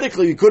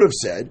 Theoretically, we could have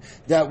said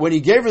that when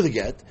he gave her the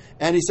get,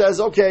 and he says,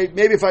 okay,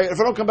 maybe if I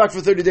don't come back for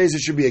 30 days,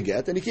 it should be a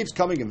get. And he keeps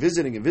coming and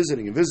visiting and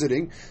visiting and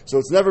visiting, so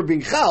it's never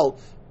being chal.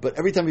 But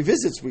every time he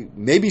visits, we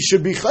maybe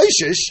should be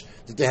chayshish,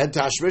 that they had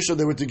tashmish, or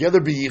they would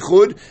together be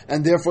yichud,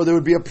 and therefore there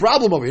would be a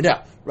problem over here.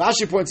 Now,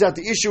 Rashi points out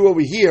the issue over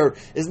here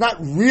is not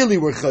really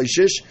we're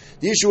chayshish.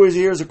 The issue over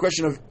here is a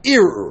question of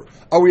irur.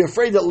 Are we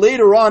afraid that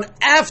later on,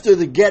 after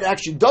the get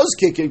actually does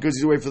kick in because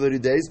he's away for 30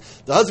 days,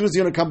 the husband's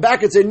going to come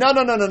back and say, no.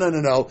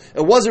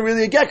 It wasn't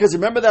really a get, because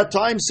remember that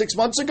time 6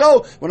 months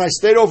ago when I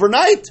stayed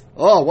overnight?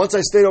 Oh, once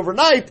I stayed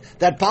overnight,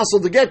 that passed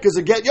the get because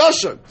of get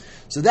yosher.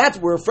 So that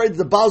we're afraid that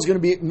the Baal is going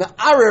to be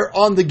ma'arer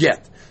on the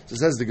get. So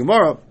says the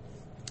Gemara,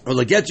 or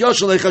the get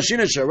yosher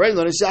lechashina sharei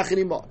lo nisach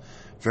anymore.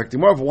 In fact, the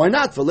Gemara, why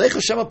not? For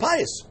lechashem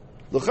apayis.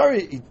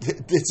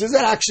 This is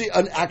actually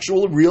an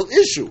actual real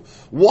issue.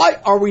 Why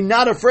are we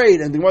not afraid?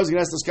 And the Gemara is going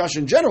to ask this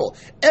question in general.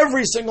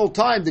 Every single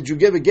time that you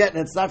give a get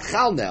and it's not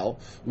chal now,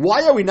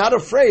 why are we not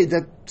afraid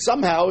that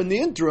somehow in the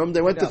interim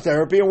they went to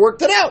therapy and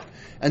worked it out?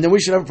 And then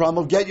we should have a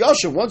problem of get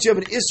yosher. Once you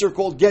have an isser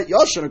called get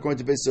yosher, according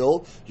to Beis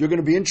Hillel, you're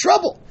going to be in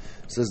trouble.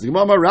 Says the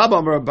Gemara,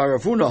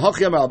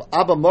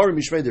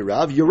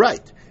 you're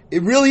right.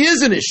 It really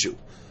is an issue.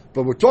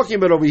 But we're talking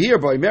about over here,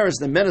 by Meris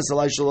the Menace.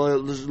 We're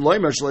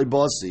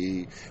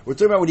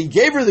talking about when he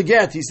gave her the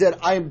get. He said,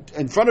 "I'm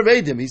in front of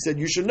Adam." He said,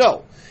 "You should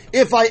know,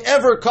 if I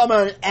ever come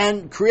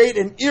and create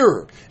an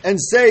error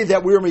and say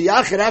that we were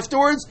miyached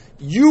afterwards,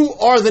 you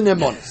are the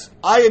nemonis.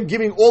 I am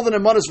giving all the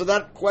nemonis for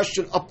that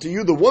question up to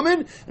you, the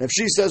woman. And if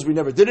she says we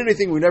never did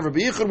anything, we never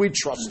beichud, we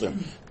trust her,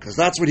 because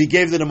that's what he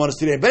gave the nemonis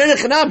today. But in a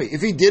chanami,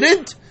 if he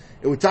didn't,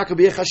 it would taka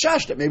be a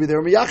chashash that maybe they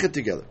were miyached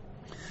together."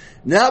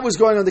 Now that was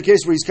going on the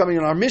case where he's coming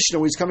in our Mishnah,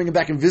 where he's coming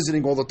back and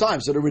visiting all the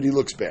time, so it already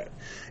looks bad.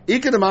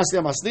 Some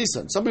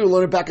people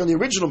learn it back on the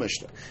original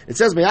Mishnah. It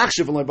says, so he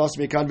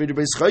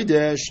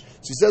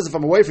says, if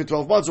I'm away for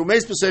 12 months, and he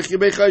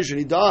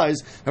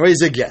dies, he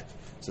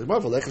says,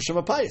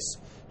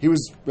 he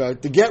was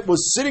the get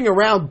was sitting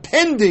around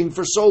pending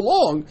for so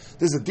long.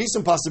 There's a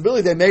decent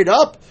possibility they made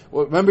up.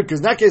 Well, remember,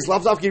 because in that case,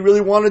 Lavdavki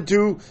really wanted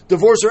to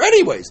divorce her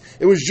anyways.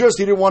 It was just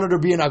he didn't want her to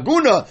be an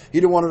aguna. He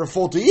didn't want her to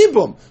fall to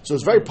ibum. So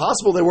it's very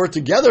possible they were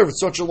together for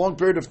such a long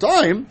period of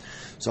time.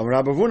 So you're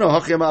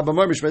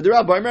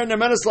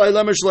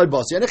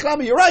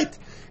right.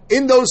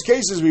 In those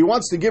cases where he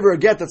wants to give her a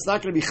get that's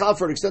not going to be chal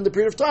for an extended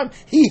period of time,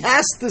 he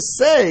has to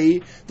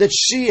say that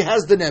she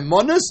has the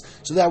nemonis,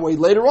 so that way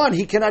later on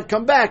he cannot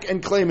come back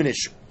and claim an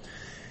issue.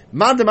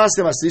 Because in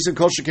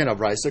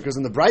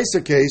the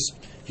Brisa case,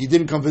 he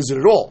didn't come visit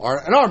at all.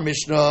 In our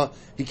Mishnah,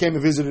 he came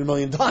and visited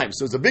 1,000,000 times,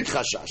 so it's a big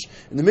chashash.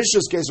 In the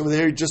Mishnah's case over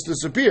there, he just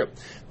disappeared.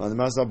 Right?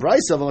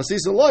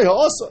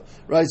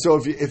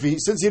 So if he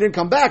since he didn't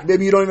come back,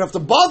 maybe you don't even have to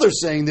bother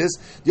saying this.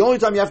 The only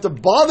time you have to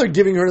bother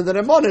giving her the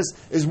nemonis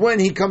is when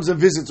he comes and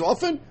visits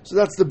often. So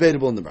that's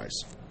debatable in the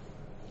Brisa.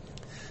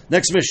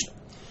 Next Mishnah.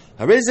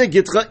 This is the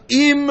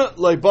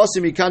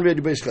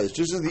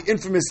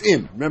infamous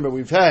im. Remember,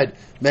 we've had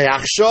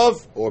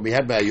me'achshav, or we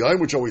had me'ayoyim,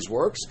 which always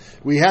works.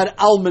 We had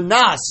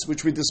almanas,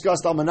 which we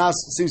discussed. Almanas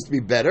seems to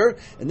be better.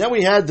 And then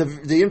we had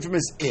the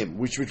infamous im,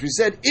 which we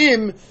said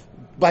im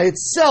by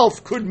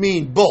itself could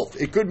mean both.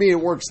 It could mean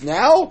it works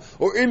now,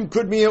 or im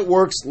could mean it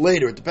works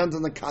later. It depends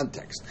on the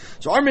context.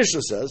 So our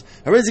Mishnah says,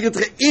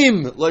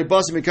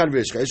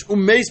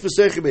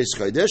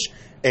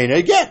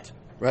 get.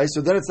 Right,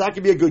 so then it's not going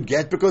to be a good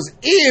get, because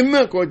im,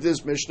 according to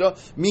this Mishnah,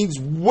 means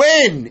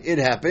when it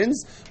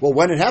happens. Well,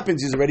 when it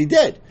happens, he's already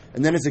dead,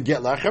 and then it's a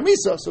get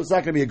lachamisa, so it's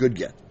not going to be a good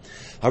get.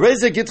 Then,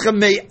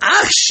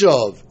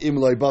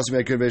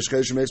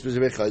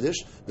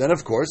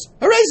 of course,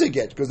 hareza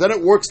get, because then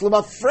it works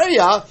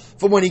lemafreya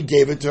from when he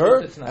gave it to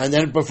her, and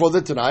then before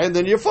the tanai, and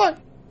then you're fine.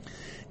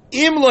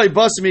 What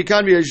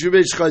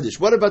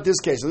about this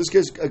case? So this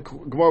case,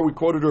 Gemara we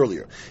quoted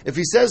earlier. If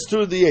he says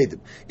to the Eidim,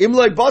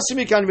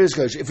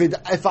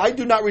 if I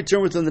do not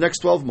return within the next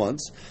 12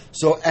 months,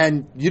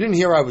 and you didn't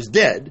hear I was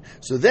dead,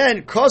 so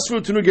then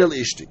kosvu tunugel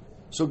ishti.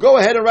 So go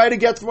ahead and write a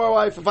get for my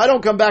wife. If I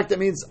don't come back, that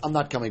means I'm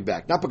not coming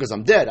back. Not because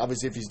I'm dead.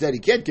 Obviously, if he's dead, he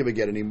can't give a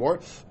get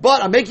anymore.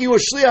 But I'm making you a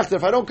shliach that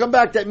if I don't come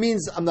back, that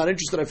means I'm not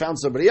interested. I found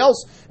somebody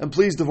else, and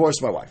please divorce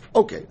my wife.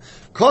 Okay.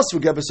 But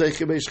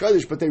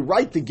they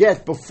write the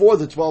get before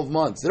the 12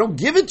 months. They don't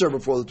give it to her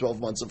before the 12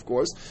 months, of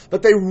course,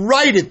 but they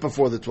write it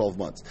before the 12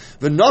 months.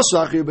 They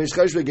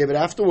gave it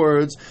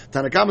afterwards.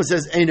 Tanakama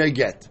says, ain't a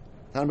get.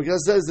 Tanakama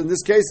says, in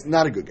this case,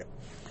 not a good get.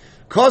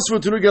 What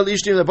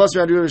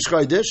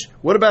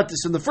about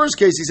this? In the first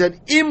case, he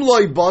said, Im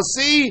loy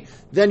basi,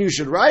 then you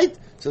should write.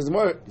 Says the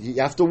more, you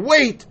have to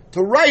wait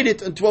to write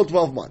it until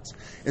 12 months.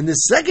 In the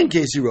second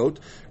case, he wrote,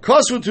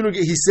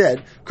 he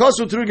said,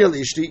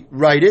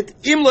 write it,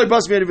 Im loy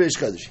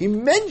basi. He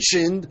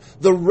mentioned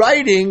the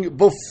writing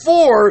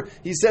before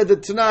he said the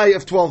Tanai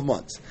of 12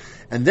 months.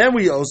 And then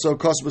we also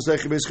Tanakama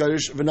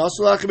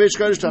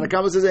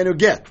says, "Eno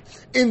get."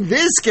 In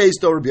this case,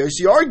 though, Rabbi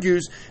Yossi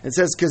argues and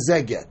says,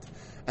 "Kazeh get."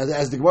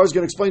 As the Gemara is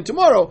going to explain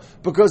tomorrow,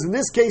 because in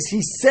this case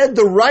he said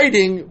the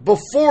writing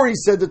before he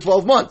said the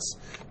 12 months.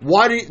 In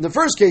the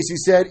first case he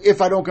said,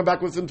 if I don't come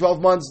back within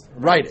 12 months,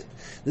 write it.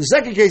 In the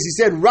second case he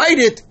said, write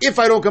it if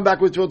I don't come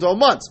back within 12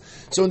 months.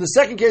 So in the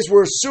second case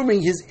we're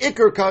assuming his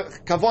ikar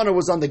kavana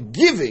was on the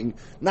giving,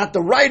 not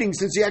the writing,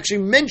 since he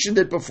actually mentioned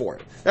it before.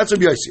 That's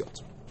what Yossi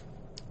holds.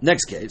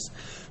 Next case.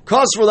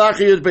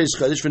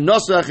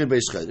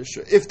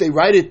 If they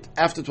write it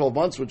after 12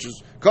 months, which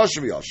is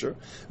kosher v'yasher,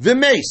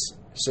 v'meis.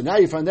 So now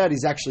you find out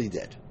he's actually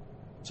dead.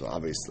 So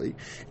obviously,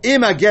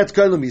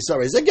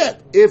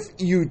 if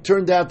you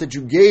turned out that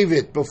you gave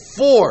it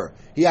before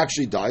he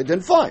actually died, then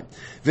fine.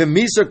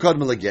 V'misa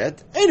kadma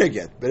get, ain't a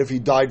get. But if he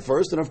died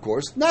first, then of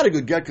course, not a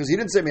good get, because he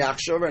didn't say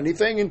me'achshav or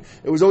anything, and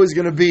it was always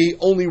going to be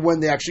only when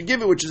they actually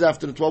give it, which is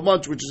after the 12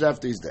 months, which is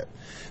after he's dead.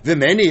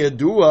 V'meni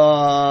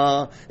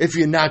yadua, if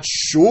you're not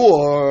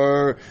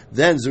sure,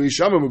 then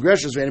zuishama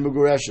mugreshes v'eni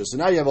mugreshes. So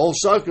now you have a whole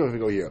circle if we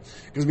go here.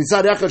 Because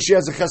mitzad echad, she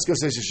has a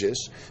cheskas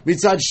eshishish.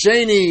 Mitzad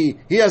sheni,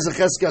 he has a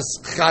cheskas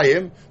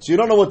chayim. So you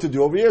don't know what to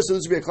do over here. So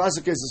this would be a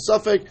classic case of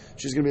suffix.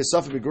 She's going to be a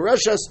suffix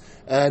migureshes,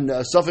 and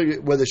suffix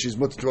whether she's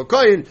mutter to a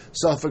kohen,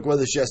 suffix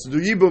whether she has to do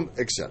yibum,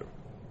 etc.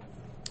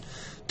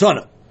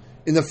 Tana.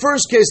 In the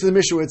first case of the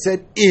Mishnah, it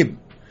said im.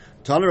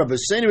 Tana Rabbi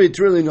Seinu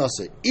really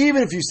nase.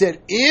 Even if you said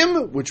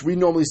im, which we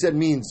normally said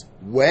means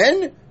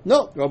When?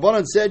 No,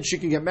 Rabbanan said she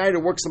can get married.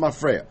 It works in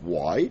Mafreya.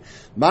 Why?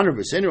 That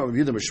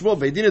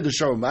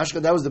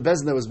was the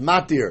bezin that was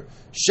matir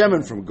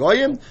shemen from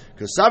goyim.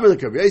 Because Sabi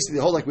the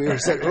whole, like we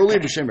said earlier,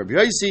 b'shem Rabbi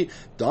Yosi,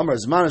 damar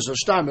zmanish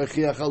shtar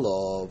mechiach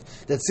halov.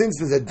 That since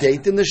there's a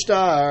date in the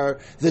shtar,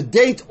 the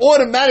date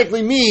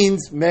automatically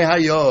means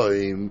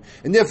mehayoim,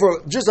 and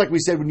therefore, just like we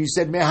said when you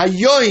said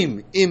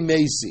mehayoim im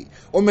meisi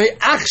or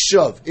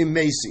me'achshav im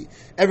meisi,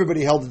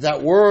 everybody held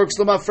that works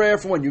l'mafreya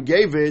from when you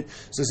gave it.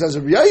 So it says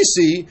Rabbi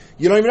Yosi,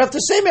 you don't even have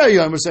to say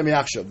mehayoim or say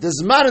me'achshav. The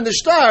zman in the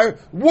shtar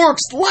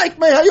works like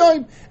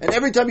mehayoim, and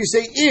every time you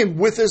say im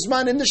with the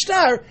zman in the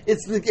shtar,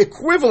 it's the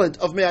equivalent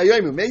of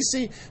mehayoim or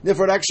meisi.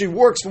 Therefore, it actually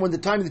works from when the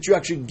time that you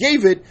actually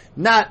gave it,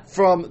 not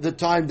from the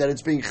time that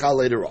it's being chal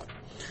later on.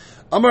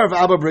 Amar of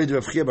Abba Breder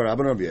of Chia bar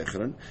Rabban Rabbi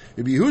Yechanan,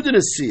 Rabbi Yehuda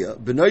Nesiya,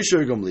 B'nai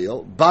Shur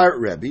Gamliel, Bar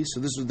Rebbe, so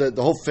this was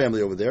the whole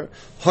family over there,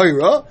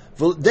 Hoira,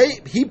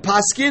 he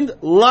paskined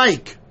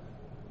like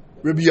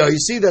Rabbi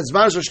Yosi, that's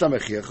Zman Shashtam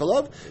Echiach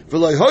Alav,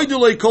 V'loi Hoidu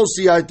Loi Kol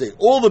Siyate,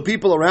 all the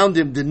people around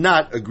him did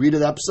not agree to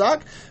that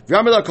psak,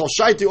 V'yamela Kol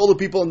Shaite, all the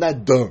people in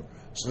that dur.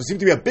 So there seemed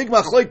to be a big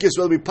machlokes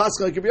whether we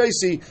paskin like Rabbi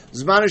Yosi,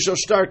 Zman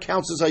Shashtar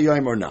counts as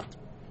Hayoim or not.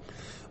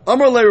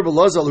 Amar le Rabbi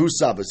Lazar hu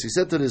Sabbas. He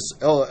said to this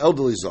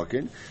elderly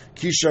zokin,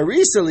 "Ki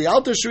sharisa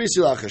li'alta sharisa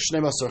lacha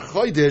shnemasar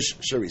chodesh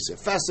sharisa."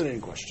 Fascinating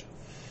question.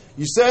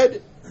 You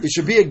said it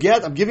should be a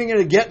get. I'm giving it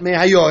a get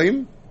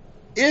mehayoim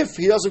if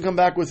he doesn't come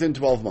back within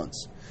 12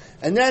 months,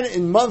 and then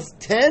in month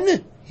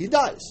 10 he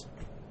dies.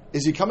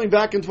 Is he coming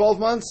back in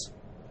 12 months?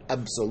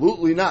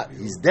 Absolutely not.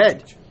 He's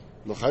dead.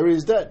 L'chayri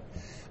is dead.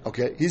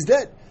 Okay, he's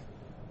dead.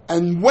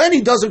 And when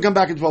he doesn't come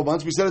back in 12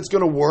 months, we said it's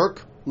going to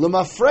work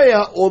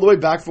L'mafreya all the way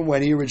back from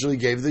when he originally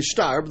gave the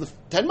shtar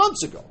 10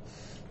 months ago.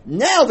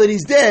 Now that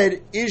he's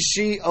dead,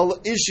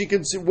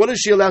 what is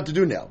she allowed to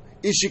do now?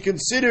 Is she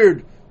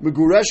considered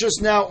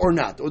megureshes now or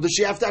not? Or does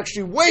she have to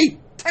actually wait,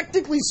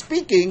 technically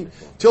speaking,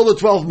 till the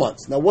 12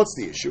 months? Now what's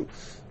the issue?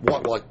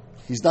 What?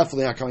 He's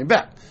definitely not coming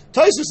back.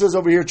 Taisa says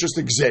over here it's just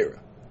a gzera.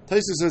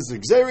 Taisa says it's a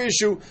gzera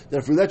issue, that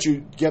if we let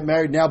you get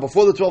married now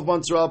before the 12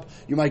 months are up,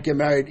 you might get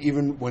married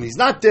even when he's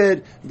not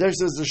dead. There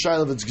says the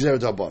shayla of it's gzera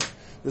dabban.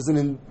 There's I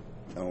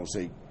don't want to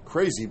say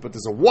crazy, but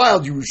there's a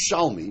wild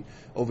Yerushalmi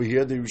over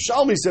here. The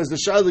Yerushalmi says the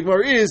shayla of the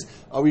Gemara is,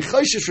 are we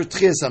chayshish for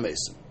tchias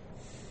hamesim?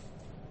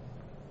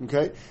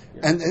 Okay?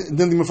 Yeah. And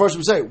then the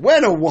Mefarshim say,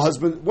 when a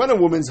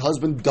woman's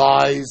husband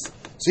dies,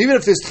 so even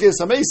if there's tchias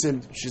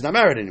hamesim, she's not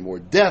married anymore.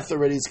 Death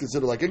already is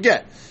considered like a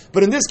get.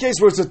 But in this case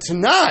where it's a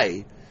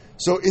tanai,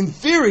 so in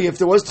theory, if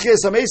there was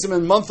tchias hamesim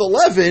in month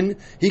 11,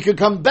 he could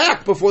come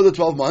back before the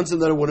 12 months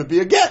and then it wouldn't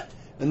be a get.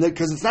 And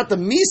because it's not the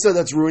misa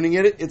that's ruining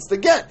it, it's the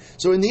get.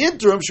 So in the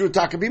interim, she would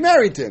be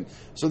married to him.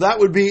 So that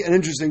would be an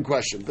interesting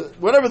question. But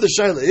whatever the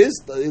shayla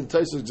is, the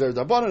Taisuk Zer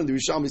Dabbanan and the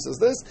Rishalmi says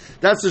this,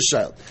 that's the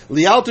shayla.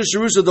 Lialta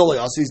Sharusa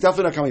Dolayas, he's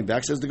definitely not coming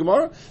back, says the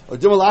Gemara.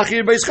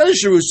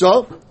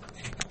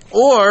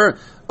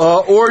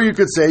 Or you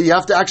could say you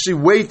have to actually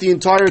wait the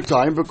entire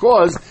time,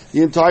 because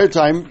the entire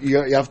time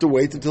you have to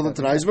wait until the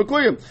Tanai is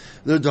Makuyim.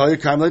 The Daya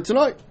Kaimle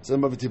tonight. So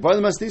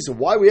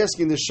why are we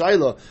asking this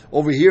Shaila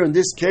over here in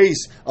this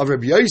case of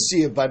Rabbi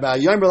Yosi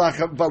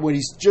but when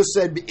he just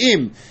said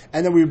im,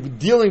 and then we're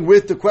dealing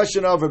with the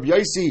question of Rabbi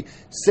Yosi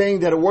saying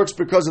that it works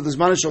because of the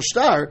Zman Shel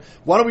Shtar?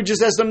 Why don't we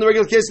just ask them in the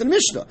regular case in the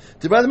Mishnah?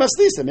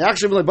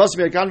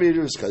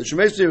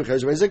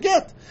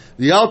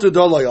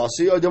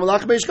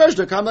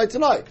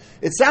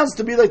 It sounds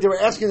to me like they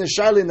were asking the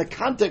Shaila in the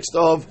context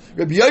of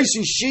Rabbi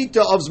Yosi Shita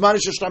of Zman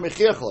Shel Shtar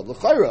Mechiach.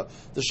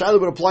 The Shaila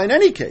would apply in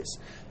any case.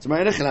 So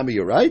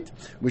you're right.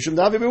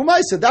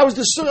 That was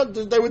the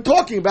they were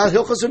talking about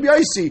Hilchos Rabbi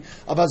Yosi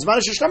about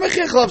Zman Shel Shtar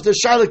Mechiach. The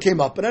Shaila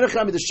came up, and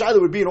the Shaila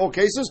would be in all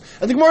cases,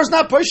 and the Gemara is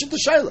not pushing the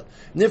Shaila.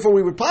 And therefore,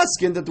 we would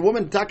paskin that the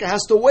woman Taka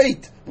has to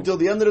wait until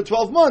the end of the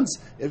 12 months.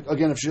 If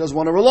she doesn't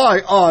want to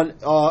rely on,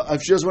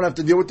 if she doesn't want to have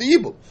to deal with the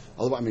Yibum.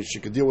 Although, she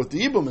could deal with the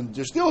Yibum and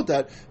just deal with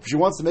that. If she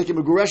wants to make him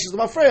a Guresh as the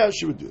Mafreya,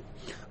 she would do it.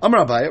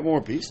 Amar Abaya, one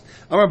more piece.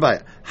 Amar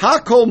Abaya,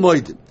 Hakol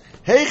Moedim.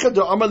 If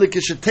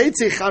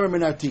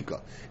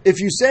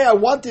you say, I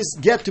want this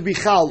get to be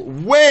chal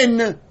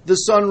when the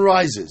sun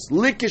rises,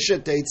 then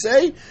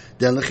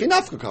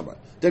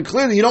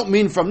clearly you don't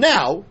mean from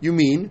now, you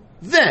mean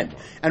then.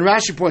 And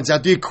Rashi points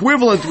out the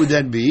equivalent would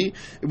then be,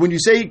 when you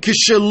say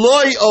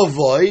kishaloi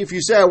avoy, if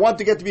you say, I want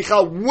to get to be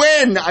chal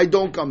when I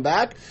don't come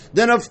back,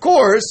 then of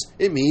course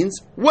it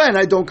means when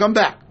I don't come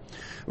back.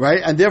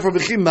 Right? And therefore,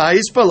 if he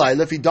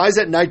dies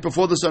at night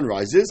before the sun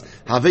rises,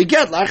 have a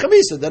get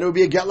lachamisa. Then it would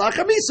be a get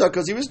lachamisa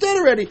because he was dead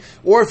already.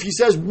 Or if he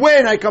says,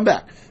 when I come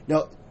back.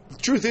 Now, the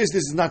truth is,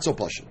 this is not so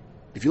pashut.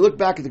 If you look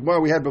back at the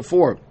Gemara we had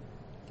before,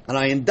 and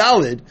I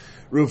endalid,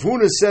 Rav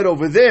Huna said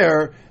over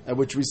there,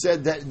 which we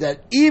said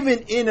that even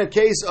in a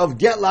case of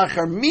get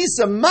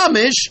lachamisa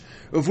mamish,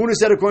 Rav Huna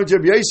said according to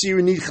Rabbi Yosi,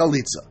 you need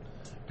chalitza.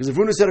 Because if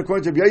Huna said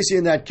according to Rabbi Yosi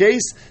in that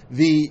case,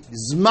 the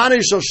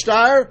Zman Shel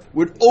Shtar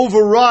would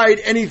override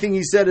anything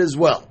he said as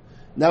well.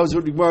 And that was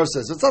what the Gemara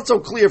says. It's not so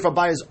clear if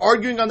Abaye is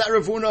arguing on that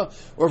Rav Huna,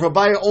 or if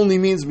Abaye only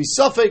means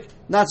misafek.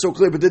 Not so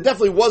clear. But there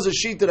definitely was a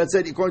sheet that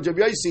said, according to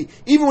Rabbi Yossi,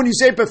 even when you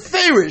say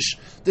Beferish,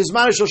 this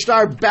Manish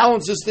Shtar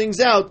balances things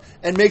out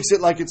and makes it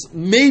like it's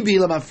maybe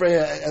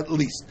Lamafreya at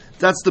least.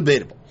 That's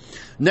debatable.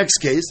 Next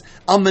case,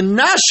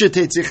 Almanashe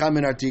Tetzicha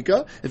Min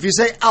Artika. If you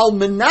say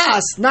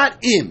Almanas,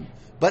 not Im,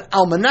 but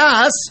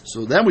Almanas,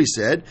 so then we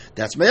said,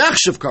 that's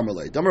Me'achshav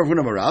Karmelei. Damar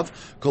Avuna Marav,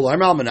 Kolar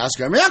Almanas,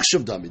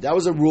 Me'achshav Dami. That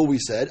was a rule we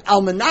said.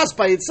 Almanas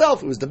by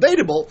itself, it was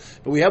debatable,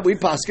 but we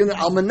paskin that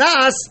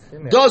Almanas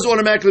does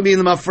automatically mean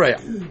the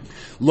Mafreya.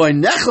 Loi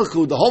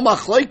Nechelchu, the whole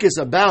machlokes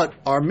about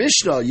our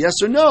Mishnah, yes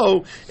or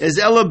no, is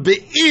Ela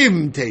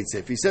Be'im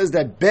Tetzif. He says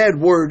that bad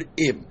word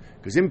Im.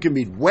 Because Im can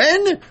mean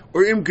when,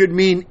 or Im could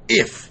mean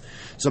if.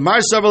 So Mar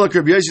Savala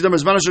Kirbyasi Damar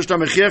Zman Shtar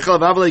Mechiachal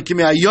Vavale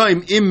Kimi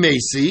Ayoim Im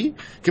Mesi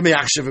Kimi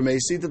Achshav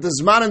Mesi, that the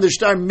Zman and the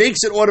Shtar makes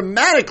it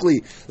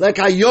automatically like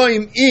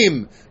Ayoim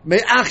Im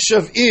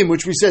Me'achshav Im,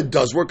 which we said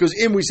does work, because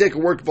Im we say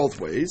can work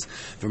both ways.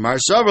 For Mar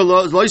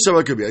Savala Loy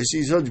Savala Kirbyasi,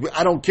 he said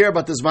I don't care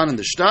about the Zman and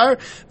the Shtar.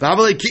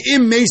 Vavale Ki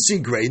Im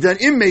Mesi grade. Then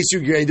Im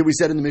Mesi grade that we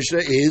said in the Mishnah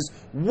is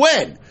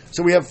when.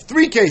 So we have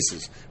three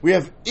cases. We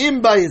have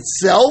Im by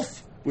itself,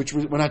 which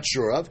we're not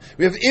sure of.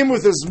 We have Im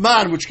with a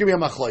Zman, which can be a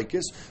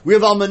machlokes. We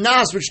have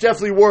Almanas, which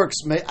definitely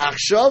works,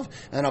 Me'achshav.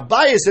 And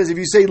Abaye says, if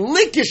you say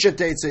Likish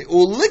Tetzei,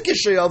 or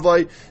Likish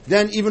Avai,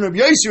 then even Rabbi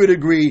Yossi would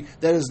agree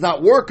that it does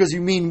not work, because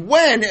you mean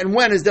when, and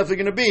when is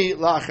definitely going to be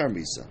La'achar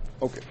Misa.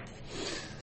 Okay.